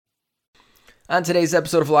On today's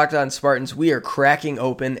episode of Locked On Spartans, we are cracking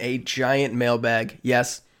open a giant mailbag.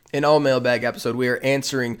 Yes, in all mailbag episode, we are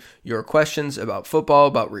answering your questions about football,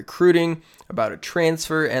 about recruiting, about a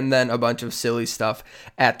transfer, and then a bunch of silly stuff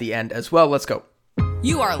at the end as well. Let's go.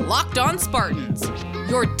 You are Locked On Spartans,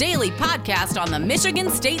 your daily podcast on the Michigan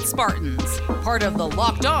State Spartans, part of the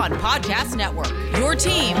Locked On Podcast Network, your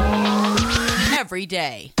team every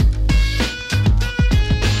day.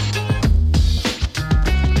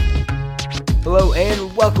 Hello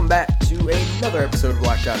and welcome back to another episode of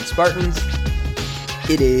Locked On Spartans.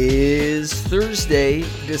 It is Thursday,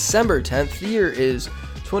 December 10th. The year is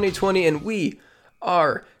 2020 and we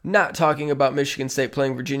are not talking about Michigan State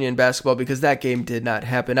playing Virginia in basketball because that game did not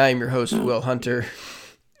happen. I am your host, Will Hunter,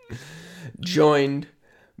 joined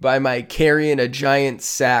by my carrying a giant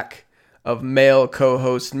sack of male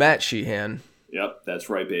co-host Matt Sheehan. Yep, that's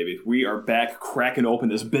right, baby. We are back cracking open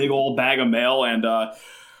this big old bag of mail and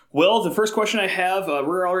Will, the first question I have,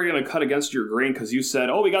 we're already going to cut against your grain because you said,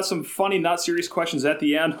 we got some funny, not serious questions at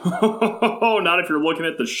the end. Not if you're looking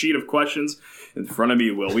at the sheet of questions in front of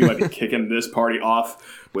me, Will. We might be kicking this party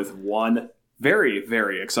off with one very,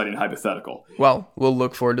 very exciting hypothetical. Well, we'll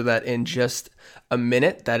look forward to that in just a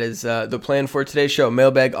minute. That is the plan for today's show.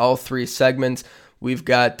 Mailbag, all three segments. We've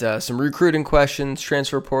got some recruiting questions,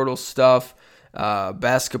 transfer portal stuff,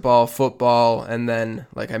 basketball, football, and then,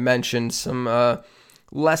 like I mentioned, some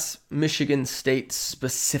less Michigan State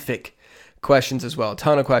specific questions as well. A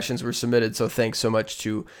ton of questions were submitted, so thanks so much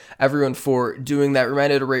to everyone for doing that.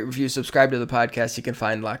 Reminder to rate, review, subscribe to the podcast. You can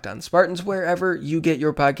find Locked On Spartans wherever you get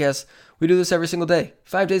your podcasts. We do this every single day,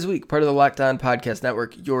 5 days a week, part of the Locked On Podcast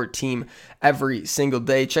Network, your team every single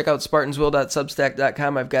day. Check out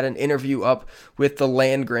spartanswill.substack.com. I've got an interview up with the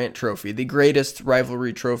Land Grant Trophy, the greatest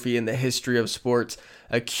rivalry trophy in the history of sports,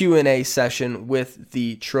 a Q&A session with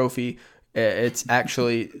the trophy. It's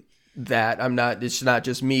actually that it's not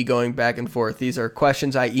just me going back and forth. These are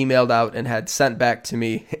questions I emailed out and had sent back to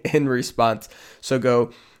me in response. So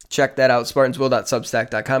go check that out,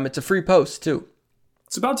 spartanswill.substack.com. It's a free post too.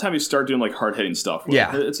 It's about time you start doing like hard-hitting stuff. Will.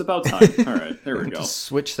 Yeah. It's about time. All right, there we go. Just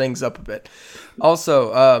switch things up a bit.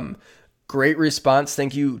 Also, great response.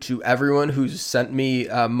 Thank you to everyone who's sent me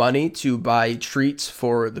money to buy treats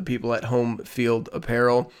for the people at Home Field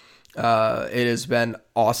Apparel. It has been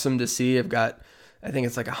awesome to see. I've got, I think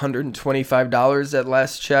it's like $125 at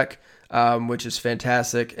last check, which is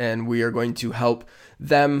fantastic. And we are going to help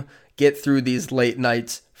them get through these late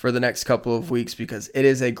nights for the next couple of weeks because it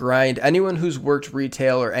is a grind. Anyone who's worked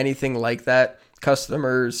retail or anything like that,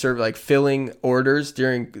 customers serve like filling orders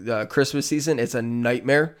during Christmas season, it's a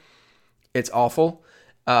nightmare. It's awful.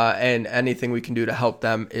 And anything we can do to help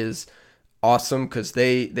them is awesome because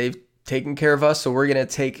they've taking care of us, so we're going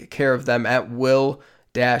to take care of them at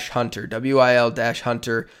Will-Hunter,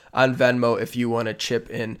 WIL-Hunter on Venmo if you want to chip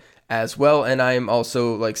in as well. And I am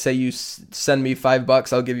also, like, say you send me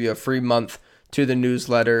 $5, I'll give you a free month to the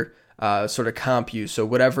newsletter, sort of comp you. So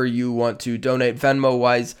whatever you want to donate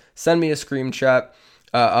Venmo-wise, send me a screenshot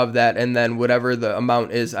of that, and then whatever the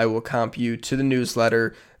amount is, I will comp you to the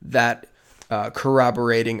newsletter that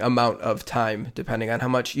corroborating amount of time depending on how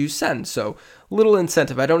much you send. So little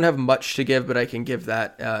incentive. I don't have much to give, but I can give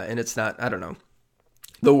that, and it's not, I don't know,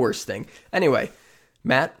 the worst thing. Anyway,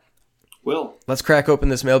 Matt, Will, let's crack open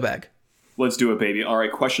this mailbag. Let's do it, baby. All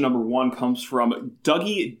right, question number one comes from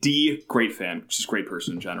Dougie D. Great fan, which is a great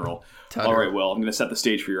person in general. All right, Will, I'm going to set the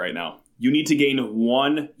stage for you right now. You need to gain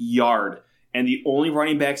 1 yard, and the only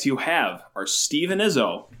running backs you have are Steven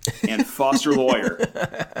Izzo and Foster Lawyer.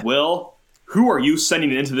 Will, who are you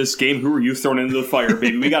sending into this game? Who are you throwing into the fire,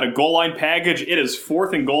 baby? We got a goal line package. It is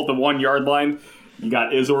 4th and goal at the 1 yard line. You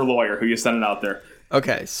got Izzo or Lawyer. Who you sending out there?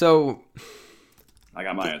 Okay, so I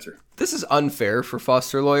got my answer. This is unfair for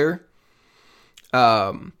Foster Lawyer.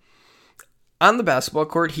 On the basketball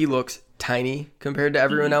court, he looks tiny compared to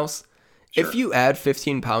everyone else. Sure. If you add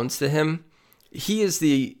 15 pounds to him, he is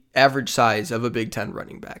the average size of a Big Ten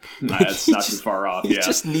running back. That's not too far off. He Yeah,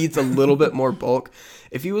 just needs a little bit more bulk.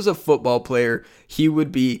 If he was a football player, he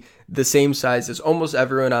would be the same size as almost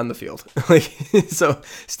everyone on the field. So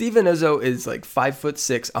Steven Izzo is like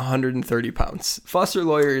 5'6", 130 pounds. Foster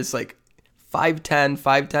Lawyer is like 5'10",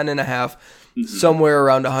 5'10 and a half, somewhere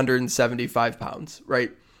around 175 pounds,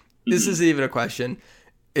 right? This isn't even a question.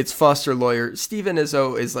 It's Foster Lawyer. Steven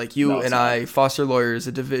Izzo is like you and I. Foster Lawyer is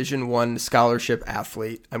a Division I scholarship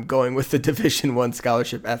athlete. I'm going with the Division I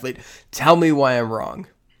scholarship athlete. Tell me why I'm wrong.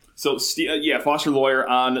 So, Foster Lawyer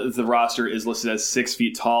on the roster is listed as 6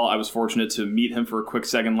 feet tall. I was fortunate to meet him for a quick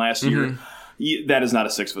second last year. That is not a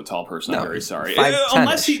 6 foot tall person. I'm very sorry. 5'10"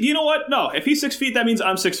 Unless you know what? No, if he's 6 feet, that means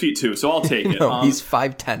I'm 6 feet too. So I'll take it. No, he's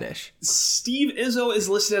 5'10"ish. Steve Izzo is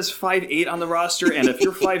listed as 5'8" on the roster, and if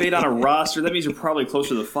you're 5'8" on a roster, that means you're probably closer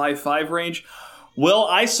to the 5'5" range. Well,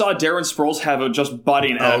 I saw Darren Sproles have a just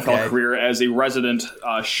budding NFL career as a resident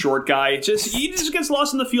short guy. He just gets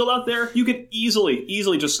lost in the field out there. You could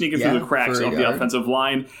easily just sneak through the cracks of the offensive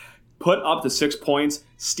line. Put up the 6 points.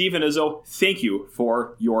 Steven Izzo, thank you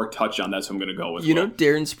for your touchdown. That's who I'm going to go with. You know,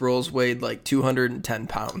 Darren Sproles weighed like 210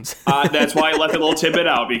 pounds. That's why I left that little tidbit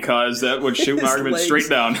out, because that would shoot my argument straight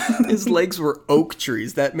down. His legs were oak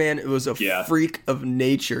trees. That man was a freak of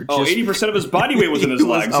nature. 80% of his body weight was in his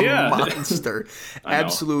legs. He was a monster.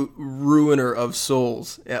 Absolute ruiner of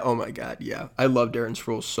souls. Oh, my God. Yeah. I love Darren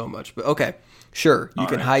Sproles so much. But okay, sure. You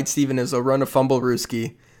can hide Steven Izzo, run a fumble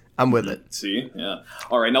Ruski. I'm with it. See? Yeah.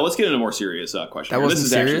 All right, now let's get into a more serious question. That wasn't this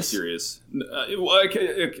is serious? Actually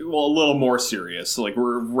serious. Well, a little more serious. Like,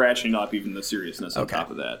 we're ratcheting up even the seriousness on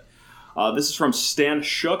top of that. This is from Stan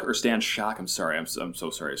Shook, or Stan Shock. I'm sorry. I'm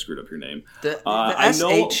so sorry I screwed up your name. The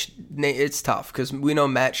SH, it's tough, because we know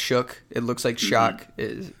Matt Shook. It looks like Shock.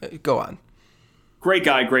 Go on. Great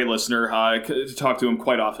guy, great listener. Talk to him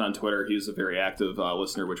quite often on Twitter. He's a very active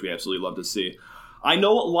listener, which we absolutely love to see. I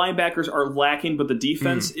know linebackers are lacking, but the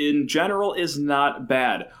defense in general is not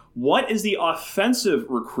bad. What is the offensive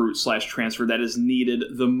recruit / transfer that is needed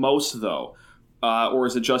the most, though? Or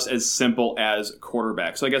is it just as simple as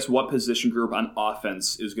quarterback? So I guess what position group on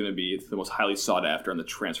offense is going to be the most highly sought after on the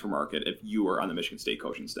transfer market if you were on the Michigan State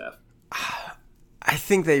coaching staff? I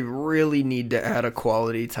think they really need to add a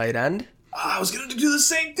quality tight end. I was going to do the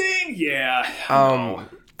same thing. Yeah.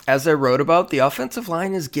 As I wrote about, the offensive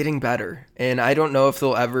line is getting better, and I don't know if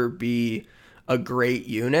they'll ever be a great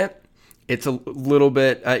unit. It's a little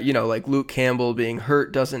bit, like Luke Campbell being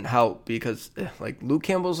hurt doesn't help, because Luke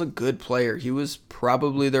Campbell's a good player. He was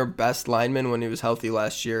probably their best lineman when he was healthy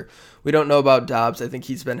last year. We don't know about Dobbs. I think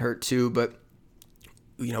he's been hurt too, but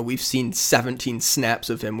we've seen 17 snaps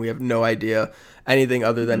of him. We have no idea anything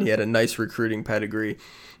other than he had a nice recruiting pedigree.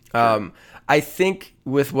 I think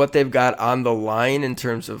with what they've got on the line in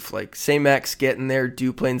terms of Samax getting there,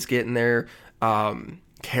 Duplain's getting there,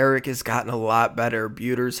 Carrick has gotten a lot better.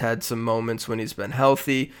 Buter's had some moments when he's been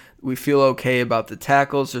healthy. We feel okay about the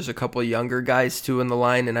tackles. There's a couple of younger guys too in the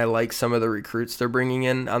line, and I like some of the recruits they're bringing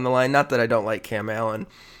in on the line. Not that I don't like Cam Allen,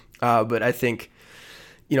 but I think,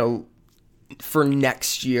 for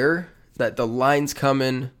next year that the line's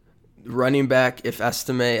coming. Running back, if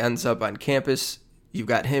Estime ends up on campus, you've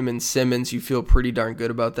got him and Simmons. You feel pretty darn good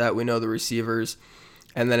about that. We know the receivers.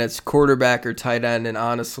 And then it's quarterback or tight end. And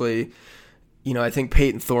honestly, I think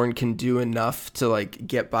Peyton Thorne can do enough to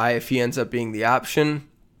get by if he ends up being the option.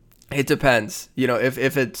 It depends.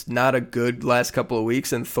 If it's not a good last couple of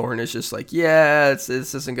weeks and Thorne is just this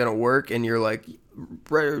isn't going to work, and you're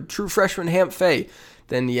true freshman Hamp Fay,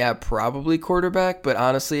 then yeah, probably quarterback. But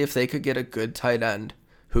honestly, if they could get a good tight end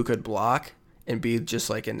who could block and be just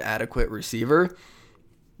an adequate receiver,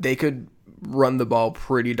 they could run the ball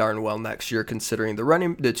pretty darn well next year, considering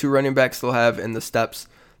the two running backs they'll have and the steps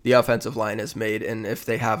the offensive line has made. And if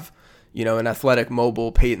they have, an athletic,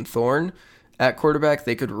 mobile Peyton Thorne at quarterback,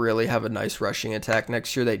 they could really have a nice rushing attack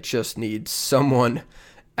next year. They just need someone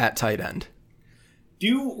at tight end. Do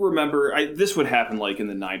you remember, this would happen in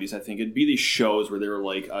the 90s, I think. It'd be these shows where they were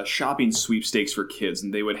shopping sweepstakes for kids,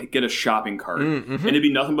 and they would get a shopping cart, and it'd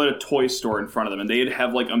be nothing but a toy store in front of them, and they'd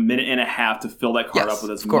have a minute and a half to fill that cart up with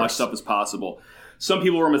as much stuff as possible. Some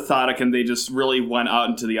people were methodic, and they just really went out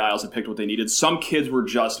into the aisles and picked what they needed. Some kids were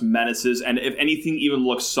just menaces, and if anything even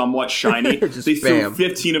looked somewhat shiny, they threw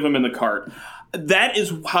 15 of them in the cart. That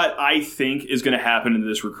is what I think is going to happen in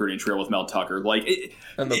this recruiting trail with Mel Tucker.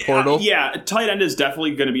 And the portal? Tight end is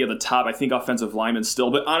definitely going to be at the top. I think offensive lineman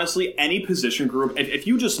still. But honestly, any position group, if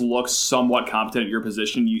you just look somewhat competent at your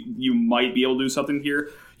position, you might be able to do something here.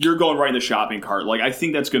 You're going right in the shopping cart. I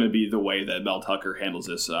think that's going to be the way that Mel Tucker handles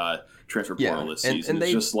this transfer portal this season. And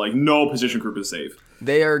it's just no position group is safe.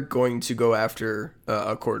 They are going to go after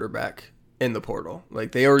a quarterback in the portal.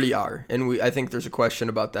 They already are. And I think there's a question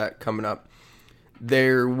about that coming up.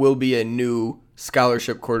 There will be a new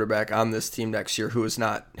scholarship quarterback on this team next year who is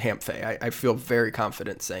not Hamp Fay. I feel very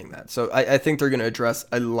confident saying that. So I think they're going to address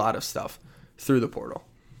a lot of stuff through the portal.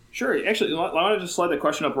 Sure. Actually, I want to just slide that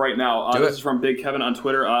question up right now. This is from Big Kevin on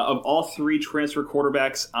Twitter. Of all three transfer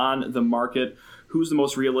quarterbacks on the market, who's the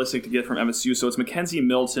most realistic to get from MSU? So it's Mackenzie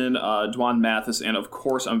Milton, Dwan Mathis, and of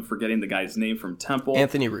course I'm forgetting the guy's name from Temple.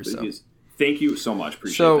 Anthony Russo. Thank you so much.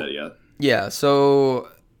 Appreciate that. Yeah, so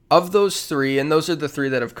of those three, and those are the three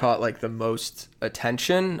that have caught like the most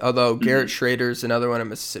attention, although Garrett Schrader's another one at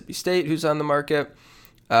Mississippi State who's on the market.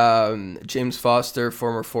 James Foster,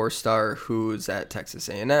 former 4-star, who's at Texas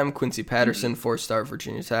A&M. Quincy Patterson, 4-star,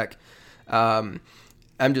 Virginia Tech. I'm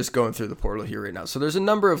just going through the portal here right now. So there's a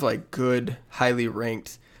number of like good, highly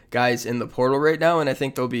ranked guys in the portal right now, and I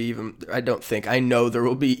think there'll be even. I know there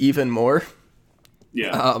will be even more.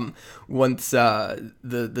 Yeah. Once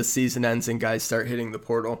the season ends and guys start hitting the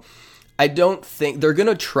portal, I don't think they're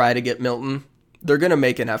gonna try to get Milton. They're gonna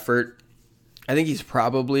make an effort. I think he's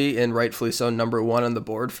probably, and rightfully so, number one on the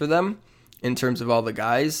board for them in terms of all the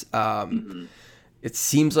guys. It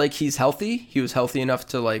seems like he's healthy. He was healthy enough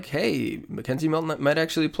to like, hey, Mackenzie Milton might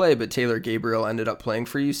actually play, but Taylor Gabriel ended up playing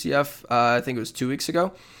for UCF. I think it was 2 weeks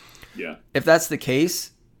ago. Yeah. If that's the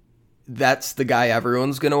case, that's the guy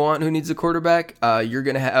everyone's going to want who needs a quarterback. You're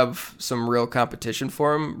going to have some real competition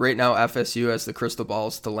for him. Right now, FSU has the crystal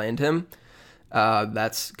balls to land him.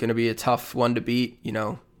 That's going to be a tough one to beat. You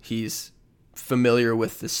know, he's familiar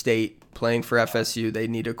with the state, playing for FSU. They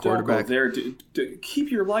need a quarterback. Don't go there, dude.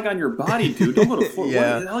 Keep your leg on your body, dude. Don't go to Florida.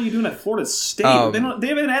 Yeah. What the hell are you doing at Florida State? They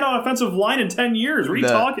haven't had an offensive line in 10 years. What are you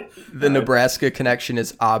talking? The Nebraska connection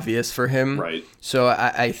is obvious for him. Right. So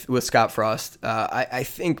I with Scott Frost, I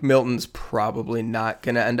think Milton's probably not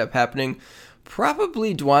going to end up happening.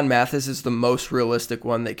 Probably Dwan Mathis is the most realistic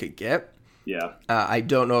one they could get. Yeah. I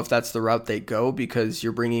don't know if that's the route they go because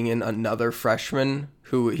you're bringing in another freshman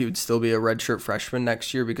who he would still be a redshirt freshman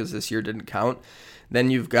next year because this year didn't count.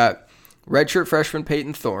 Then you've got redshirt freshman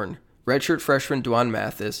Peyton Thorne, redshirt freshman Dwan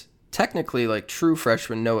Mathis, technically like true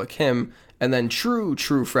freshman Noah Kim, and then true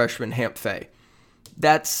freshman Hamp Fay.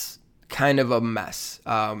 That's kind of a mess.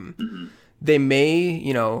 They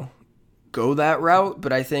may, go that route,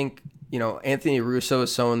 but I think, Anthony Russo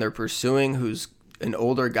is someone they're pursuing who's an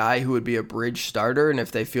older guy who would be a bridge starter, and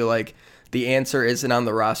if they feel like the answer isn't on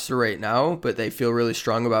the roster right now, but they feel really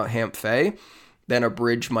strong about Hamp Fay, then a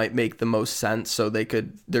bridge might make the most sense. So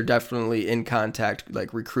they're definitely in contact,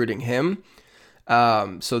 like recruiting him.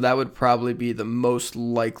 So that would probably be the most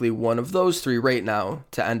likely one of those three right now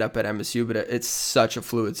to end up at MSU. But it's such a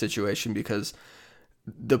fluid situation because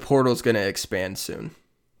the portal's going to expand soon.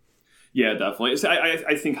 Yeah, definitely.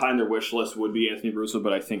 I think high on their wish list would be Anthony Russo,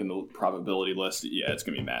 but I think in the probability list, yeah, it's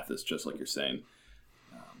going to be Mathis, just like you're saying.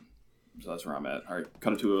 So that's where I'm at. All right,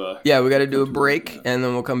 cut it to a... Yeah, we got to do a break, and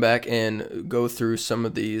then we'll come back and go through some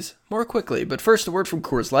of these more quickly. But first, a word from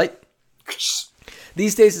Coors Light.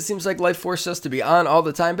 These days, it seems like life forces us to be on all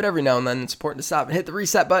the time, but every now and then, it's important to stop and hit the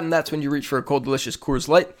reset button. That's when you reach for a cold, delicious Coors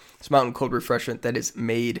Light. It's a mountain cold refreshment that is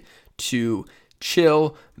made to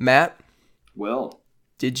chill. Matt? Well...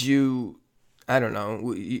 Did you... I don't know.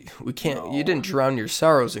 We can't... No. You didn't drown your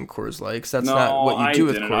sorrows in Coors Light, because that's not what you do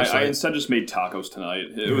with Coors Light. I instead just made tacos tonight.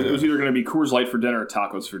 It was either going to be Coors Light for dinner or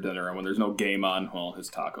tacos for dinner, and when there's no game on, well,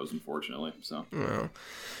 it's tacos, unfortunately. So,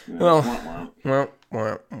 Well,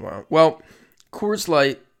 Coors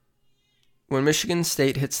Light, when Michigan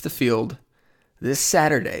State hits the field this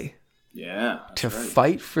Saturday,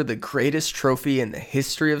 fight for the greatest trophy in the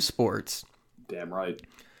history of sports. Damn right.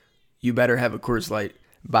 You better have a Coors Light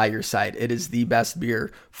by your side. It is the best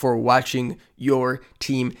beer for watching your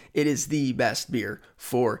team. It is the best beer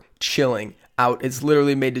for chilling out. It's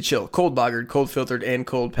literally made to chill. Cold lagered, cold filtered, and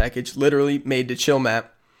cold packaged. Literally made to chill,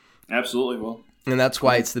 Matt. Absolutely. Well, and that's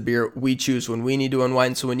why it's the beer we choose when we need to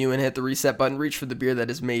unwind. So when you hit the reset button, reach for the beer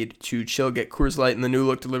that is made to chill. Get Coors Light in the new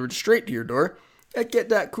look delivered straight to your door at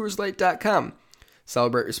get.coorslight.com.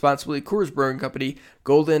 Celebrate responsibly. Coors Brewing Company,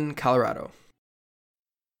 Golden, Colorado.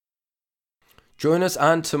 Join us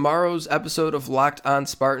on tomorrow's episode of Locked On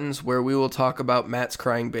Spartans, where we will talk about Matt's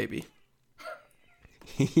crying baby.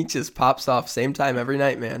 He just pops off same time every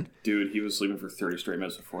night, man. Dude, he was sleeping for 30 straight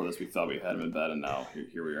minutes before this. We thought we had him in bed, and now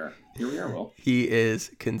here we are. Here we are, Will. He is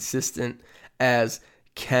consistent as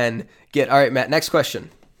can get. All right, Matt, next question.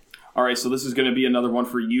 All right, so this is going to be another one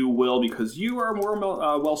for you, Will, because you are more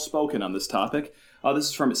well-spoken on this topic. This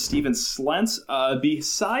is from Steven Slentz.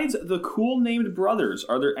 Besides the cool-named brothers,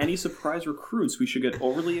 are there any surprise recruits we should get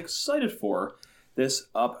overly excited for this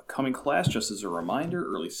upcoming class? Just as a reminder,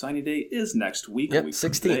 early signing day is next week. Yep, a week 16th.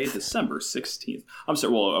 from today, December 16th. I'm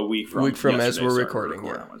sorry, well, a week from as we're recording,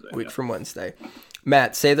 yeah. Week from Wednesday.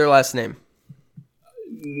 Matt, say their last name.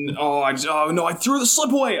 I threw the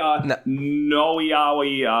slip away.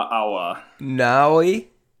 Noeawi Awa. Naoi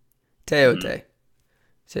Teote.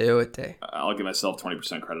 Teote. I'll give myself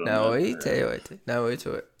 20% credit on Naoi that. Teote. Naoi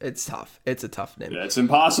Teote. It's tough. It's a tough name. Yeah, it's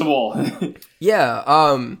impossible.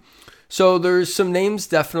 Yeah. So there's some names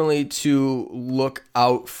definitely to look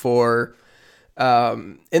out for.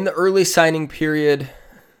 In the early signing period,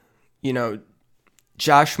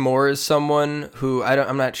 Josh Moore is someone who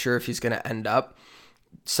I'm not sure if he's going to end up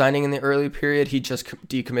signing in the early period. He just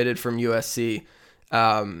decommitted from USC,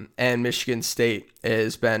 and Michigan State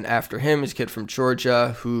has been after him. He's a kid from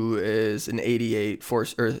Georgia who is an 88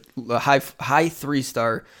 high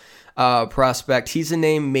 3-star prospect. He's a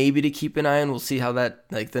name maybe to keep an eye on. We'll see how that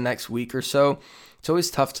the next week or so. It's always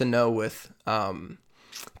tough to know with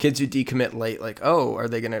kids who decommit late, are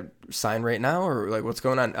they going to sign right now or what's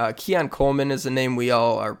going on? Keon Coleman is a name we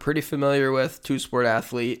all are pretty familiar with, 2-sport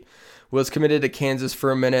athlete, was committed to Kansas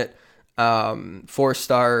for a minute,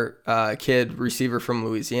 4-star kid, receiver from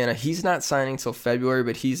Louisiana. He's not signing till February,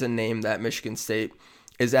 but he's a name that Michigan State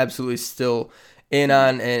is absolutely still in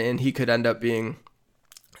on, and he could end up being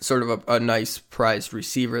sort of a nice prized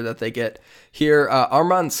receiver that they get here.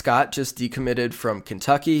 Armand Scott just decommitted from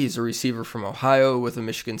Kentucky. He's a receiver from Ohio with a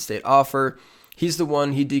Michigan State offer. He's the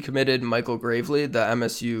one he decommitted. Michael Gravely, the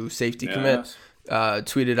MSU safety commit,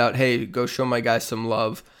 tweeted out, "Hey, go show my guy some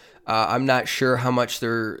love." I'm not sure how much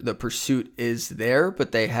the pursuit is there,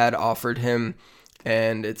 but they had offered him,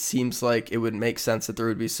 and it seems like it would make sense that there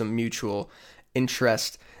would be some mutual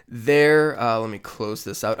interest there. Let me close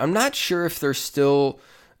this out. I'm not sure if they're still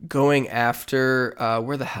going after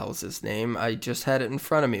where the hell's his name? I just had it in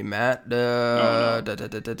front of me, Matt. There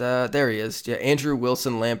he is. Yeah, Andrew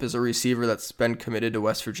Wilson Lamp is a receiver that's been committed to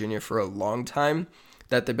West Virginia for a long time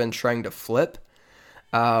that they've been trying to flip.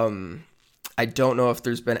 I don't know if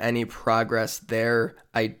there's been any progress there.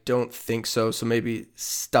 I don't think so. So maybe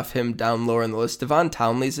stuff him down lower on the list. Devon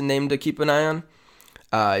Townley's a name to keep an eye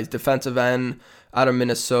on. He's defensive end out of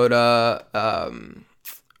Minnesota.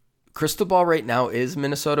 Crystal ball right now is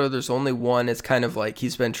Minnesota. There's only one. It's kind of like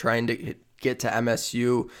he's been trying to get to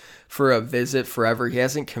MSU for a visit forever. He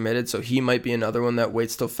hasn't committed, so he might be another one that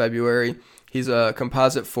waits till February. He's a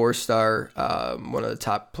composite 4-star, one of the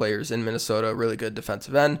top players in Minnesota, really good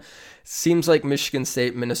defensive end. Seems like Michigan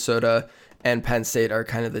State, Minnesota, and Penn State are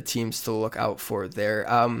kind of the teams to look out for there.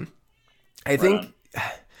 I think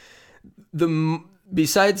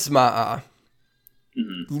besides Ma'a,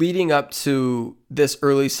 leading up to this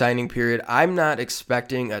early signing period, I'm not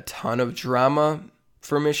expecting a ton of drama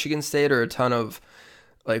for Michigan State or a ton of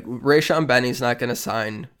Rayshawn Benny's not going to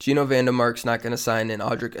sign, Gino Vandemark's not going to sign, and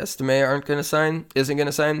Audric Estime isn't going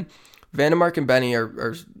to sign. Vandemark and Benny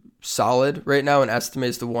are solid right now, and Estime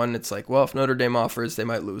is the one that's if Notre Dame offers, they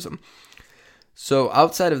might lose him. So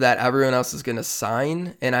outside of that, everyone else is going to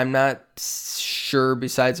sign, and I'm not sure,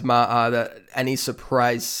 besides Ma'a, that any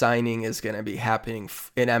surprise signing is going to be happening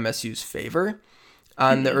in MSU's favor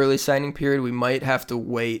on the early signing period. We might have to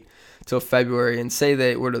wait till February and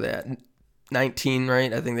say what are they at? 19,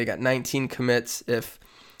 right? I think they got 19 commits. If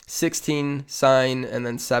 16 sign and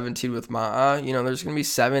then 17 with Ma'a, there's going to be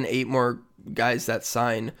 7-8 more guys that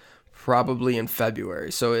sign probably in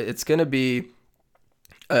February. So it's going to be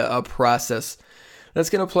a process that's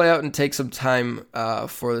going to play out and take some time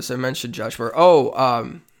for this. I mentioned Josh Moore.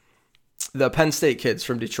 The Penn State kids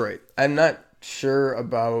from Detroit. I'm not sure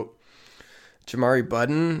about Jamari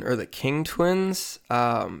Budden or the King twins,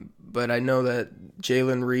 but I know that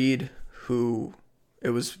Jalen Reed, who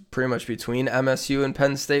it was pretty much between MSU and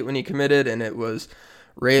Penn State when he committed, and it was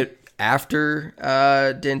right after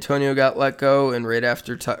D'Antonio got let go and right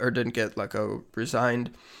after didn't get let go,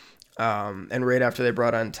 resigned. And right after they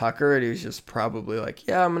brought on Tucker, and he was just probably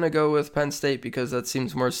I'm going to go with Penn State because that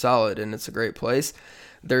seems more solid and it's a great place.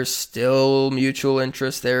 There's still mutual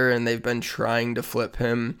interest there, and they've been trying to flip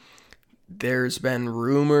him. There's been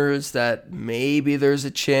rumors that maybe there's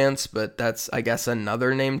a chance, but that's, I guess,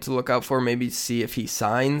 another name to look out for. Maybe see if he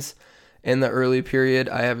signs in the early period.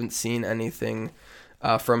 I haven't seen anything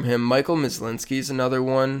from him. Michael Myslinski's another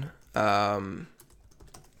one.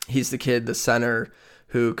 He's the center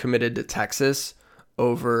who committed to Texas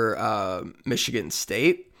over Michigan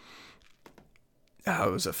State.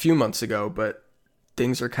 It was a few months ago, but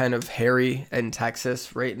things are kind of hairy in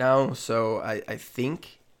Texas right now. So I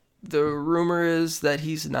think the rumor is that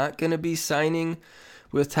he's not going to be signing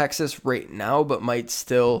with Texas right now, but might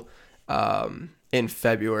still in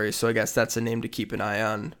February. So I guess that's a name to keep an eye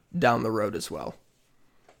on down the road as well.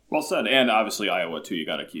 Well said. And obviously Iowa, too. You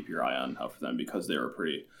got to keep your eye on for them because they were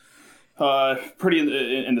pretty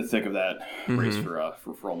in the thick of that race for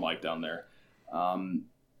old Mike down there.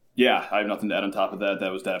 Yeah, I have nothing to add on top of that.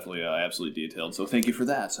 That was definitely absolutely detailed. So thank you for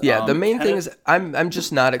that. Yeah, the main thing is I'm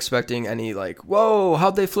just not expecting any whoa,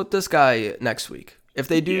 how'd they flip this guy next week? If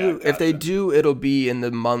they do, it'll be in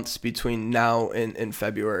the months between now and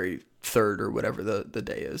February 3rd or whatever the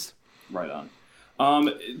day is. Right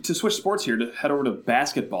on. To switch sports here, to head over to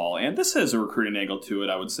basketball, and this has a recruiting angle to it,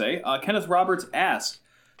 I would say. Kenneth Roberts asked,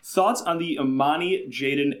 Thoughts on the Emoni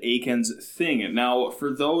Jaden Akins thing? Now,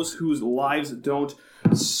 for those whose lives don't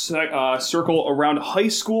circle around high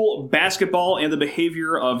school basketball and the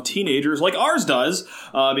behavior of teenagers like ours does,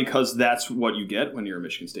 because that's what you get when you're a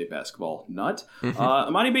Michigan State basketball nut.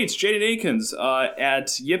 Emoni Bates, Jaden Akins at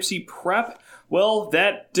Ypsi Prep. Well,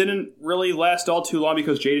 that didn't really last all too long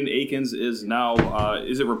because Jaden Akins is now,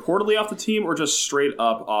 is it reportedly off the team or just straight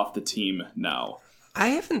up off the team now? I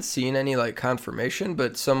haven't seen any confirmation,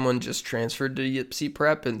 but someone just transferred to Ypsi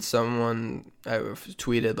Prep and someone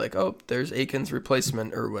tweeted oh, there's Akins'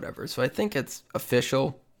 replacement or whatever. So I think it's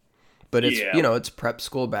official, but it's, it's prep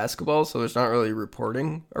school basketball, so there's not really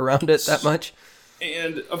reporting around it that much.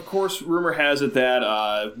 And, of course, rumor has it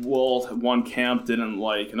that, one camp didn't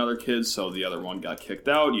like another kid, so the other one got kicked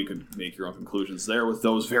out. You could make your own conclusions there with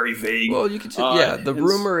those very vague... Well, you could... the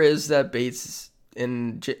rumor is that Bates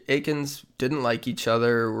and Akins didn't like each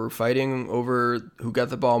other, were fighting over who got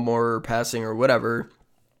the ball more, or passing, or whatever,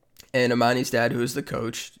 and Emoni's dad, who is the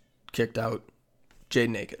coach, kicked out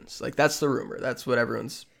Jaden Akins. That's the rumor. That's what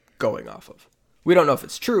everyone's going off of. We don't know if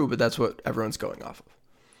it's true, but that's what everyone's going off of.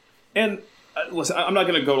 And... listen, I'm not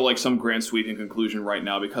going to go to some grand sweeping conclusion right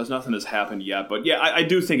now because nothing has happened yet. But yeah, I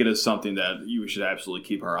do think it is something that we should absolutely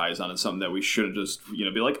keep our eyes on. It's something that we shouldn't just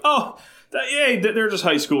be like, oh, they're just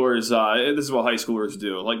high schoolers. This is what high schoolers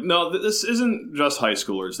do. No, this isn't just high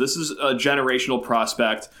schoolers. This is a generational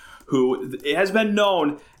prospect who has been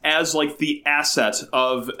known as the asset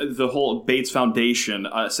of the whole Bates Foundation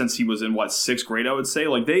since he was in, 6th grade, I would say.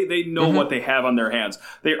 They know what they have on their hands.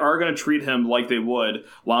 They are going to treat him like they would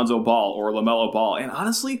Lonzo Ball or LaMelo Ball. And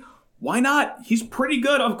honestly, why not? He's pretty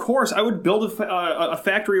good, of course. I would build a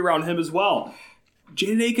factory around him as well.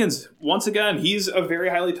 Jaden Akins, once again, he's a very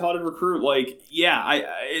highly touted recruit.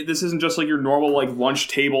 This isn't just your normal lunch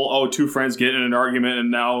table, oh, two friends get in an argument and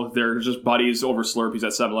now they're just buddies over Slurpees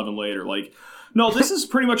at 7-Eleven later. No, this is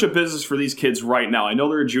pretty much a business for these kids right now. I know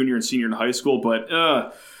they're a junior and senior in high school, but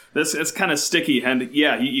it's kind of sticky. And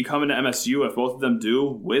yeah, you come into MSU, if both of them do,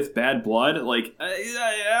 with bad blood,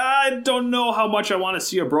 I don't know how much I want to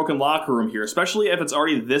see a broken locker room here, especially if it's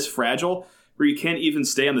already this fragile, where you can't even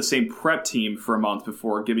stay on the same prep team for a month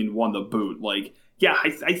before giving one the boot. I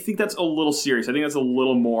think that's a little serious. I think that's a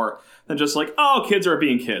little more than just oh, kids are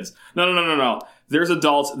being kids. No. There's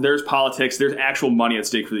adults, there's politics, there's actual money at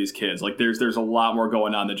stake for these kids. There's a lot more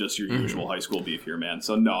going on than just your usual high school beef here, man.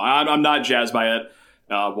 So no, I'm not jazzed by it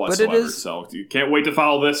whatsoever. So you can't wait to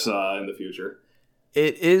follow this in the future.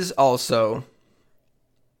 It is also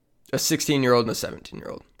a 16-year-old and a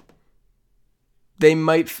 17-year-old. They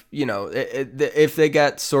might, if they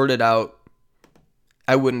got sorted out,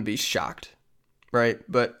 I wouldn't be shocked, right?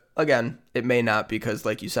 But again, it may not because,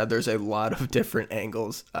 like you said, there's a lot of different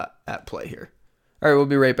angles at play here. All right, we'll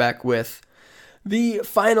be right back with the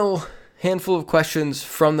final handful of questions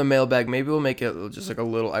from the mailbag. Maybe we'll make it just a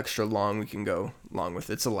little extra long. We can go long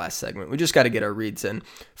with it. It's the last segment. We just got to get our reads in.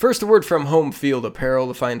 First, a word from Home Field Apparel,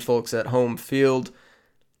 the fine folks at Home Field.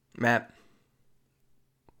 Matt.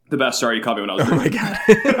 The best. Sorry, you caught me when I was. Oh my god!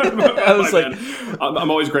 I was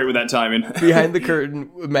I'm always great with that timing. Behind the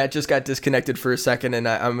curtain, Matt just got disconnected for a second, and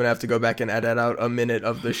I'm gonna have to go back and edit out a minute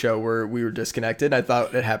of the show where we were disconnected. I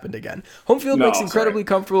thought it happened again. Home Field makes incredibly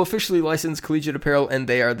comfortable, officially licensed collegiate apparel, and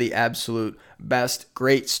they are the absolute best.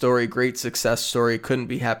 Great story, great success story. Couldn't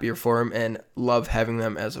be happier for them, and love having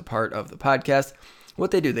them as a part of the podcast.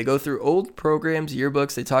 What they do, they go through old programs,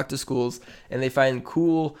 yearbooks, they talk to schools, and they find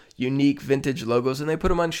cool, unique, vintage logos, and they put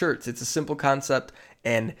them on shirts. It's a simple concept,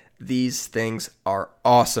 and these things are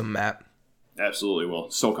awesome, Matt. Absolutely, Will.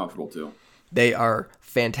 So comfortable, too. They are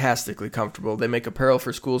fantastically comfortable. They make apparel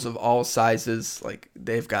for schools of all sizes.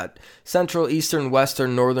 They've got Central, Eastern,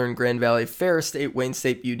 Western, Northern, Grand Valley, Ferris State, Wayne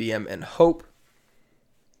State, UDM, and Hope.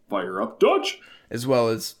 Fire up, Dutch! As well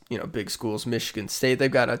as, big schools, Michigan State.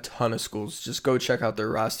 They've got a ton of schools. Just go check out their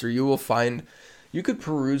roster. You could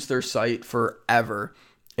peruse their site forever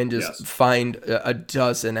and just find a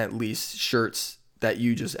dozen at least shirts that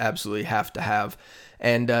you just absolutely have to have.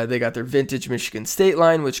 And they got their vintage Michigan State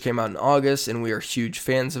line, which came out in August, and we are huge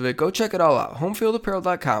fans of it. Go check it all out.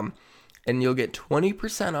 Homefieldapparel.com. And you'll get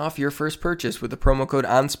 20% off your first purchase with the promo code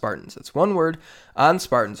ONSPARTANS. That's one word,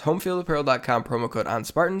 ONSPARTANS. Homefieldapparel.com, promo code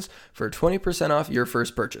ONSPARTANS for 20% off your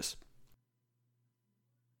first purchase.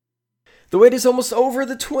 The wait is almost over.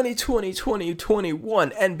 The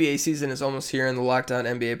 2020-2021 NBA season is almost here, and the Locked On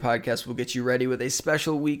NBA podcast will get you ready with a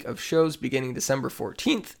special week of shows beginning December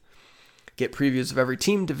 14th. Get previews of every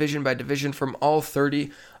team, division by division, from all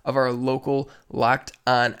 30 of our local Locked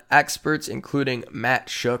On experts, including Matt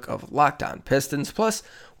Shook of Locked On Pistons, plus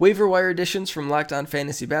waiver wire editions from Locked On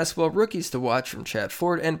Fantasy Basketball, rookies to watch from Chad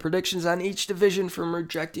Ford, and predictions on each division from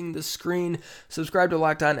Rejecting the Screen. Subscribe to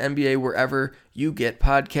Locked On NBA wherever you get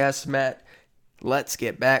podcasts. Matt, let's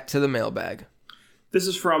get back to the mailbag. This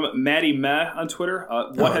is from Maddie Meh on Twitter.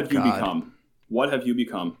 What have you become? What have you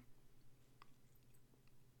become?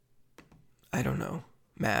 I don't know.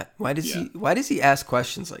 Matt, why does he ask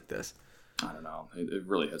questions like this? I don't know. It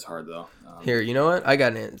really hits hard, though. Here, you know what? I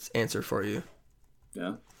got an answer for you.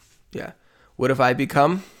 Yeah? Yeah. What have I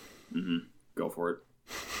become? Mm-hmm. Go for it.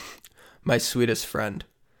 My sweetest friend.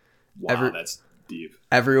 Wow, that's deep.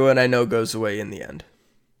 Everyone I know goes away in the end.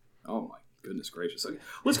 Oh, my goodness gracious. Okay,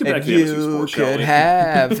 let's get back to you MSU Sports, could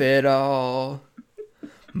have it all.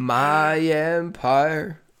 My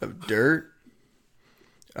empire of dirt.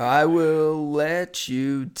 I will let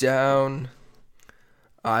you down.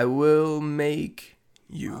 I will make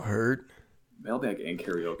you hurt. Mailbag and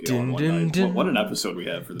karaoke all in one night. What an episode we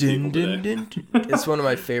have for the people today. It's one of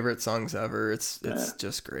my favorite songs ever. It's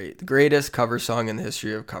just great. The greatest cover song in the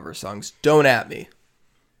history of cover songs. Don't at me.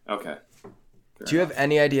 Okay. Do you have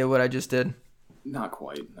any idea what I just did? Not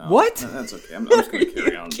quite. No. What? No, that's okay. I'm just going to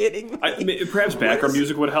carry on. Kidding me? Perhaps background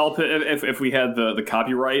music would help if we had the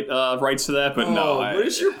copyright rights to that, but no. What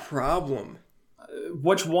is your problem?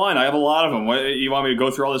 Which one? I have a lot of them. You want me to go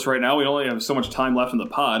through all this right now? We only have so much time left in the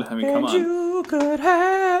pod. I mean, come on. You could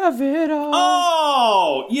have it all.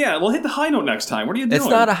 Oh, yeah. Well, hit the high note next time. What are you doing? It's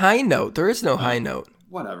not a high note. There is no high note.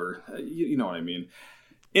 Whatever. You know what I mean.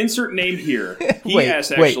 Insert name here. Wait.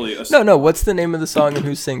 No. What's the name of the song and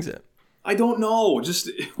who sings it? I don't know.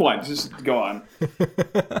 Just go on.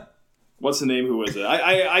 What's the name? Who is it?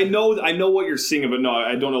 I know what you're singing, but no,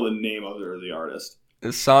 I don't know the name of it or the artist.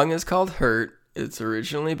 The song is called Hurt. It's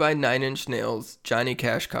originally by Nine Inch Nails. Johnny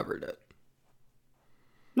Cash covered it.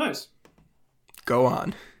 Nice. Go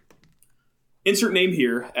on. Insert name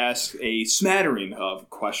here asks a smattering of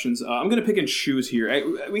questions. I'm going to pick and choose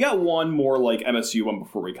here. We got one more like MSU one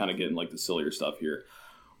before we kind of get in like the sillier stuff here.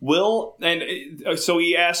 So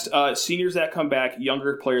he asked seniors that come back,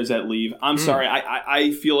 younger players that leave. I'm sorry,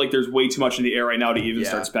 I feel like there's way too much in the air right now to even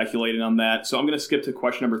start speculating on that. So I'm going to skip to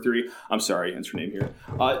question number 3. I'm sorry, answer name here.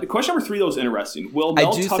 The question number 3 though is interesting. Will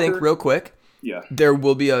Mel Tucker think real quick? Yeah, there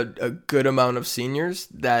will be a good amount of seniors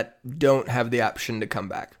that don't have the option to come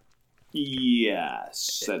back.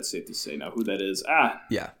 Yes, that's safe to say. Now, who that is?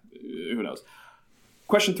 Yeah, who knows?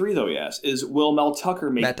 Question 3 though, he asked, is will Mel Tucker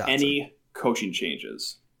make any coaching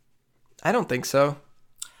changes? I don't think so.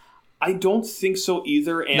 I don't think so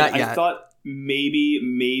either. And I thought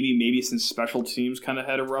maybe since special teams kind of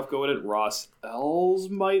had a rough go at it, Ross Els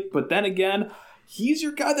might. But then again, he's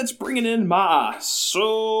your guy that's bringing in Ma.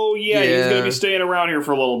 So, he's going to be staying around here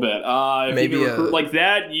for a little bit. Maybe if you recruit like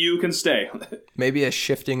that, you can stay. Maybe a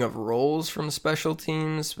shifting of roles from special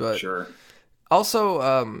teams. But sure.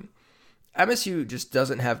 Also, MSU just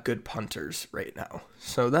doesn't have good punters right now.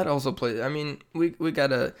 So that also plays. I mean, we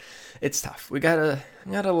gotta. It's tough. We gotta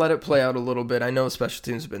let it play out a little bit. I know special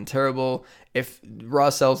teams have been terrible. If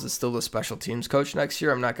Ross Els is still the special teams coach next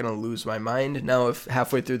year, I'm not gonna lose my mind. Now, if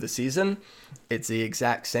halfway through the season, it's the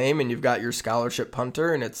exact same, and you've got your scholarship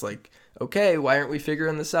punter, and it's like, okay, why aren't we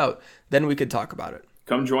figuring this out? Then we could talk about it.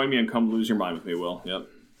 Come join me and come lose your mind with me, Will. Yep,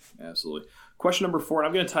 absolutely. Question number 4, and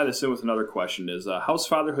I'm going to tie this in with another question, is how's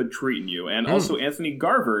fatherhood treating you? And also Anthony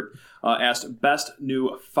Garvert asked best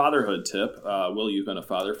new fatherhood tip. Will, you've been a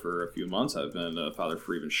father for a few months. I've been a father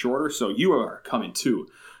for even shorter. So you are coming to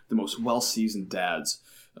the most well-seasoned dads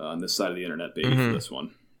on this side of the internet, baby, for this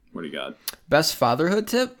one. What do you got? Best fatherhood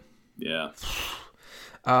tip? Yeah.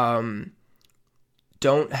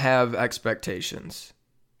 Don't have expectations.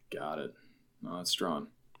 Got it. No, that's strong.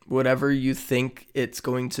 Whatever you think it's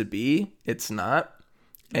going to be, it's not.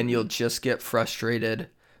 And you'll just get frustrated.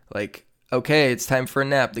 Like, okay, it's time for a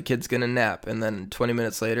nap. The kid's going to nap. And then 20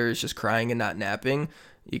 minutes later, it's just crying and not napping.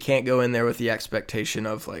 You can't go in there with the expectation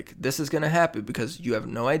of, like, this is going to happen because you have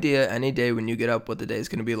no idea any day when you get up what the day is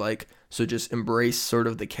going to be like. So just embrace sort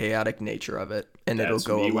of the chaotic nature of it. And it'll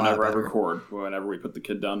go a lot whenever better. I record. Whenever we put the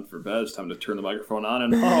kid down for bed, it's time to turn the microphone on.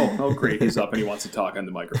 And, oh, great. He's up and he wants to talk on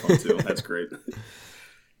the microphone, too. That's great.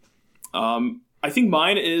 I think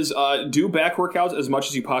mine is do back workouts as much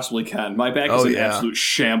as you possibly can. My back is in absolute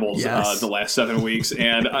shambles the last 7 weeks.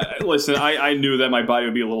 And listen, I knew that my body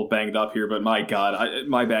would be a little banged up here, but my God,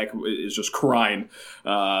 my back is just crying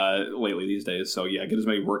lately these days. So yeah, get as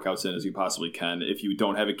many workouts in as you possibly can. If you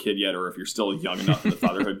don't have a kid yet, or if you're still young enough in the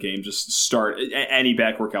fatherhood game, just start any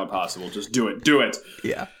back workout possible. Just do it. Do it.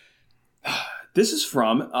 Yeah. This is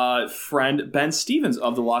from friend Ben Stevens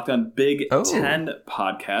of the Locked On Big Ten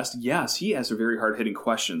podcast. Yes, he has some very hard-hitting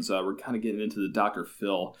questions. We're kind of getting into the Dr.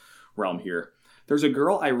 Phil realm here. There's a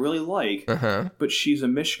girl I really like, but she's a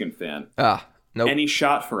Michigan fan. Nope. Any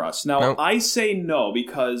shot for us? Now, nope. I say no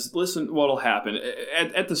because, listen, what'll happen.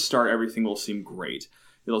 At the start, everything will seem great.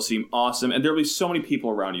 It'll seem awesome, and there'll be so many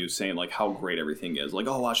people around you saying, like, how great everything is. Like,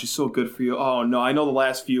 oh, wow, she's so good for you. Oh, no, I know the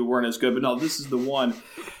last few weren't as good, but no, this is the one.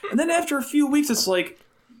 And then after a few weeks, it's like,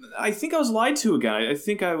 I think I was lied to again. I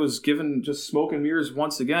think I was given just smoke and mirrors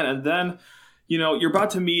once again. And then, you're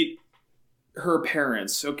about to meet her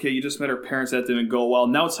parents. Okay, you just met her parents. That didn't go well.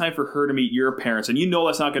 Now it's time for her to meet your parents, and you know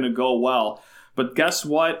that's not going to go well. But guess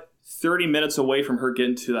what? 30 minutes away from her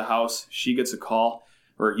getting to the house, she gets a call.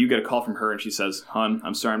 Or you get a call from her and she says, hon,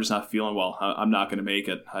 I'm sorry, I'm just not feeling well. I'm not going to make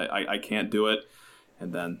it. I can't do it.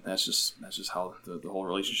 And then that's just how the whole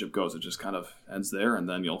relationship goes. It just kind of ends there, and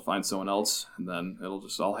then you'll find someone else, and then it'll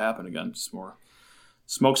just all happen again. Just more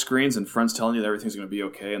smoke screens and friends telling you that everything's going to be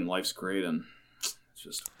okay and life's great. And it's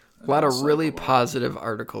just a lot of really positive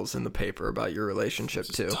articles in the paper about your relationship,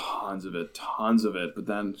 too. Tons of it. But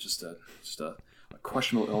then just a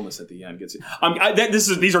questionable illness at the end gets you.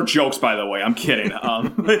 These are jokes, by the way. I'm kidding.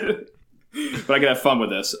 But I can have fun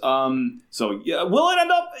with this. So yeah, will it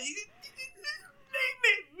end up?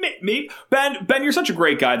 Me, Ben, you're such a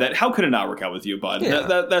great guy that how could it not work out with you, bud?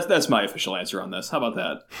 Yeah. That's my official answer on this. How about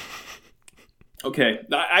that? Okay,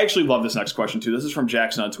 I actually love this next question too. This is from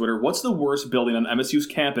Jackson on Twitter. What's the worst building on MSU's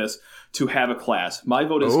campus to have a class? My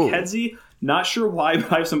vote is Kedzie. Not sure why,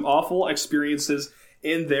 but I have some awful experiences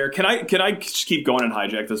in there. Can I just keep going and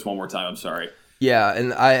hijack this one more time? I'm sorry. Yeah,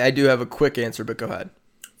 and I do have a quick answer, but go ahead.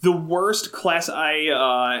 The worst class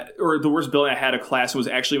or the worst building I had a class was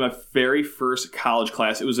actually my very first college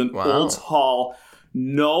class. It was an Olds Hall,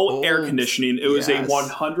 no air conditioning. It was a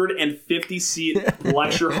 150-seat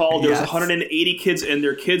lecture hall. There was 180 kids in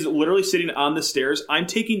there. Kids literally sitting on the stairs. I'm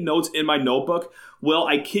taking notes in my notebook. Well,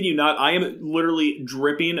 I kid you not, I am literally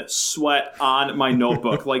dripping sweat on my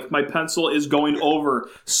notebook. Like, my pencil is going over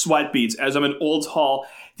sweat beads as I'm in Olds Hall.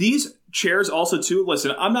 These chairs also, too,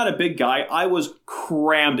 listen, I'm not a big guy. I was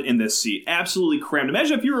crammed in this seat. Absolutely crammed.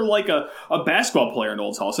 Imagine if you were like a basketball player in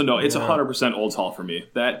Olds Hall. So, no, it's 100% Olds Hall for me.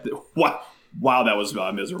 Wow, that was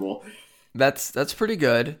miserable. That's pretty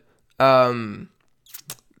good. The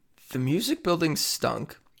music building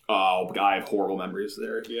stunk. Oh, I have horrible memories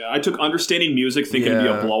there. Yeah, I took understanding music thinking it'd be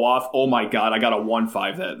a blow-off. Oh, my God, I got a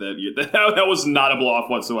 1.5 that year. That was not a blow-off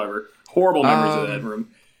whatsoever. Horrible memories of that room.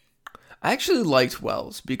 I actually liked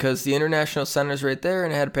Wells because the International Center's right there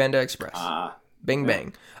and it had Panda Express. Bing,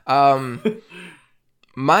 bang.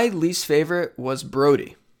 My least favorite was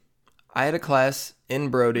Brody. I had a class in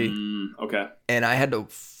Brody. Okay. And I had to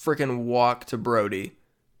freaking walk to Brody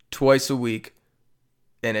twice a week,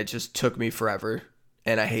 and it just took me forever.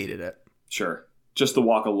 And I hated it. Sure. Just the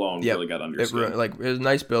walk alone really got under your skin. It was a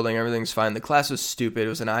nice building. Everything's fine. The class was stupid. It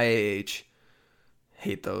was an IAH.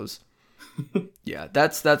 Hate those. Yeah,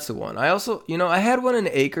 that's the one. I also, I had one in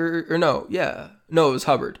No, it was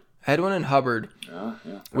Hubbard. I had one in Hubbard,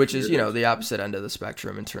 which is, the opposite end of the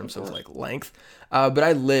spectrum in terms of like length. But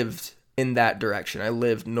I lived in that direction. I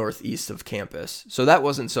lived northeast of campus. So that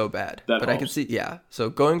wasn't so bad. But helps. I could see, So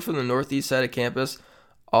going from the northeast side of campus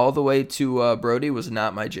all the way to Brody was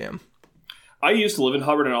not my jam. I used to live in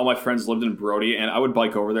Hubbard, and all my friends lived in Brody, and I would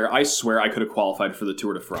bike over there. I swear I could have qualified for the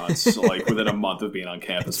Tour de France like within a month of being on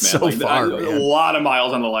campus, man. So far, man. A lot of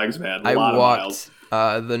miles on the legs, man. I walked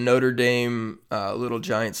the Notre Dame Little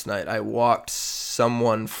Giants night. I walked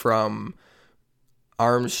someone from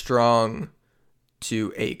Armstrong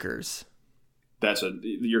to Acres.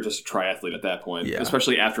 You're just a triathlete at that point,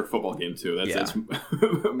 especially after a football game too. That's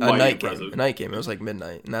a night game. It was like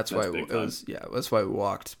midnight, and that's why that's why we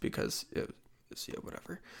walked because it was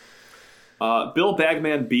whatever. Bill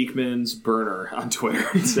Bagman Beekman's burner on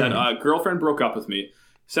Twitter said, "Girlfriend broke up with me.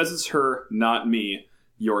 Says it's her, not me.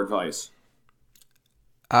 Your advice."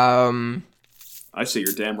 I say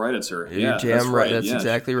you're damn right it's her. You're damn right. That's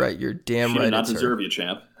exactly right. You're damn right. She did not deserve you,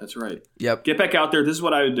 champ. That's right. Yep. Get back out there. This is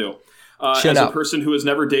what I would do. As a person who has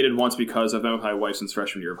never dated once because I've been with my wife since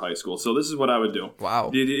freshman year of high school. So this is what I would do.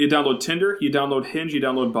 Wow. You download Tinder, you download Hinge, you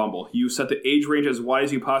download Bumble. You set the age range as wide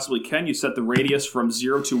as you possibly can. You set the radius from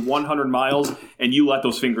 0 to 100 miles, and you let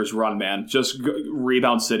those fingers run, man. Just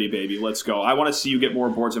rebound city, baby. Let's go. I want to see you get more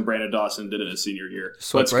boards than Brandon Dawson did in his senior year.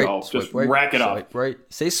 Let's go. Just rack it up. Swipe right.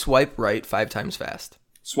 Say swipe right 5 times fast.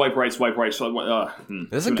 Swipe right, swipe right.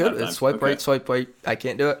 This is good. It's swipe right, swipe right. I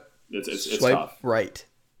can't do it. It's swipe tough. Right.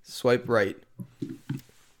 Swipe right. There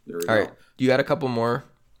we All go. right. You got a couple more?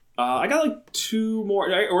 I got like two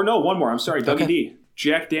more, or no, one more. I'm sorry, Dougie D.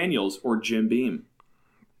 Jack Daniels or Jim Beam?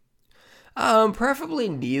 Preferably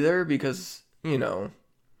neither, because, you know,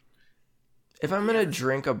 if I'm gonna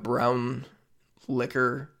drink a brown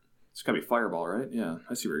liquor, it's gotta be Fireball, right? Yeah,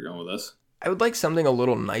 I see where you're going with this. I would like something a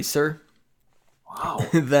little nicer. Wow.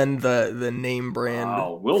 than the name brand.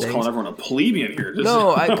 Wow, Will's calling everyone a plebeian here.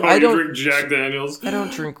 No, I don't drink Jack Daniels. I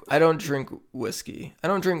don't drink whiskey. I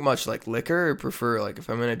don't drink much like liquor. I prefer, like, if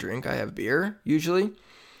I'm gonna drink, I have beer usually.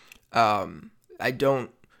 I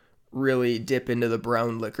don't really dip into the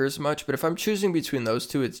brown liquors much, but if I'm choosing between those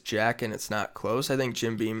two, it's Jack, and it's not close. I think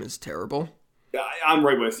Jim Beam is terrible. I'm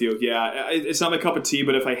right with you. Yeah, it's not my cup of tea,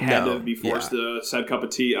 but if I had to be forced to said cup of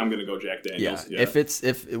tea, I'm gonna go Jack Daniels. Yeah.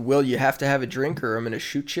 If Will, you have to have a drink, or I'm gonna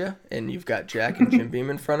shoot you, and you've got Jack and Jim Beam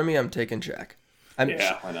in front of me, I'm taking Jack.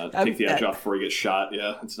 Why not? Take the edge off before he gets shot.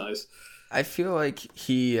 Yeah, it's nice. I feel like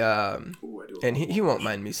he and he won't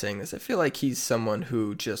mind me saying this. I feel like he's someone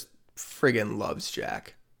who just friggin' loves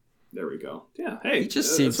Jack. There we go. Yeah. Hey, he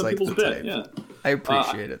just seems like the type. Yeah. I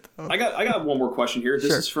appreciate it, though. I got one more question here.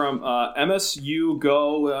 This is from MSU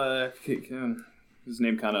Go. His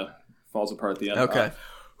name kind of falls apart at the end. Okay.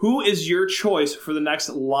 Who is your choice for the next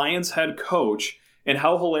Lions head coach, and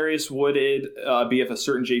how hilarious would it be if a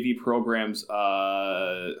certain JV program's...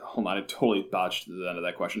 hold on, I totally botched the end of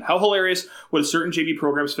that question. How hilarious would a certain JV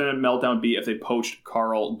program's fan meltdown be if they poached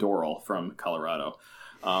Karl Dorrell from Colorado?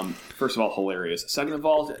 First of all, hilarious. Second of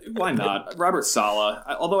all, why not? Robert Saleh,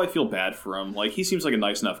 although I feel bad for him, like, he seems like a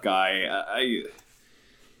nice enough guy.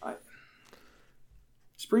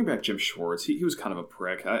 Just bring back Jim Schwartz. He was kind of a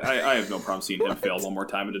prick. I have no problem seeing him fail one more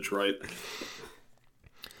time in Detroit.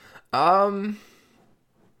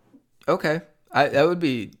 Okay. That would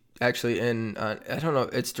be actually in, I don't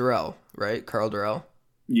know, it's Dorrell, right? Karl Dorrell?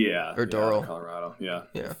 Yeah. Or Dorrell. Colorado, yeah.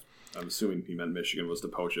 Yeah. I'm assuming he meant Michigan was to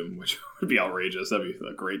poach him, which would be outrageous. That'd be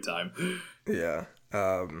a great time. Yeah.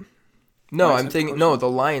 No, I'm thinking, no, the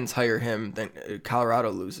Lions hire him, then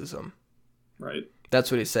Colorado loses him. Right. That's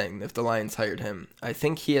what he's saying, if the Lions hired him. I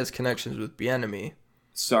think he has connections with Bieniemy.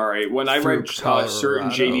 Sorry, when I read certain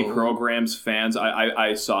JV programs fans,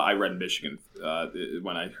 I read Michigan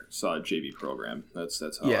when I saw a JV program. That's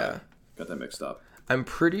how I got that mixed up. I'm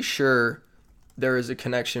pretty sure there is a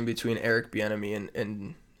connection between Eric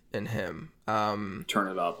Bieniemy and him. Turn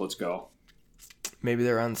it up. Let's go. Maybe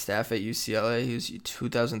they're on staff at UCLA. He was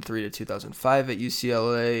 2003 to 2005 at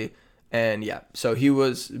UCLA. And yeah, so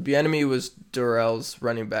Bieniemy was Dorrell's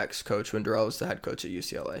running backs coach when Dorrell was the head coach at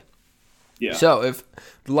UCLA. Yeah. So if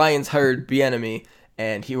the Lions hired Bieniemy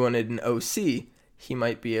and he wanted an OC, he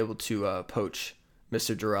might be able to poach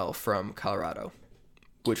Mr. Dorrell from Colorado,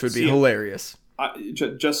 which would be hilarious.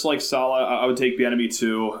 Just like Saleh, I would take Bieniemy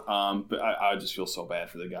too, but I just feel so bad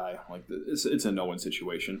for the guy. Like, it's a no-win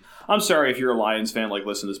situation. I'm sorry if you're a Lions fan, like,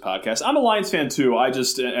 listen to this podcast. I'm a Lions fan too. I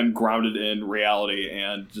just am grounded in reality,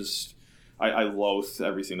 and just I loathe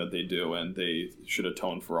everything that they do, and they should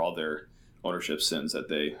atone for all their ownership sins that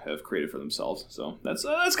they have created for themselves. So that's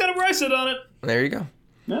kind of where I sit on it. There you go.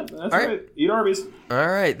 Yeah, that's right. Eat Arby's. All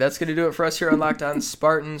right, that's going to do it for us here on Locked On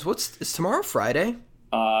Spartans. Is tomorrow Friday?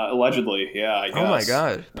 Allegedly, yeah, I guess. Oh my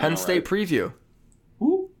God. Penn State preview.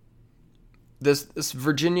 Who? This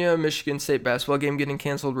Virginia-Michigan State basketball game getting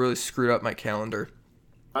canceled really screwed up my calendar.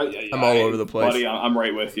 I'm all over the place. Buddy, I'm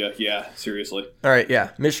right with you. Yeah, seriously. All right,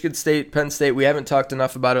 yeah. Michigan State, Penn State, we haven't talked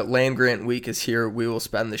enough about it. Land Grant Week is here. We will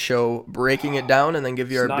spend the show breaking it down and then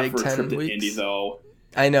give you our Big Ten weeks. Indy, though.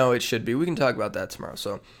 I know it should be. We can talk about that tomorrow.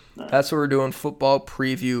 So that's what we're doing. Football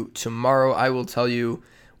preview tomorrow. I will tell you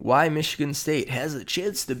why Michigan State has a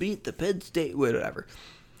chance to beat the Penn State. Whatever.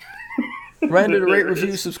 Remember to rate,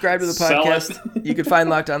 review, subscribe to the podcast. You can find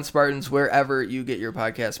Locked On Spartans wherever you get your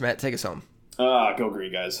podcast. Matt, take us home. Go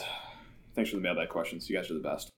green, guys. Thanks for the mailbag questions. You guys are the best.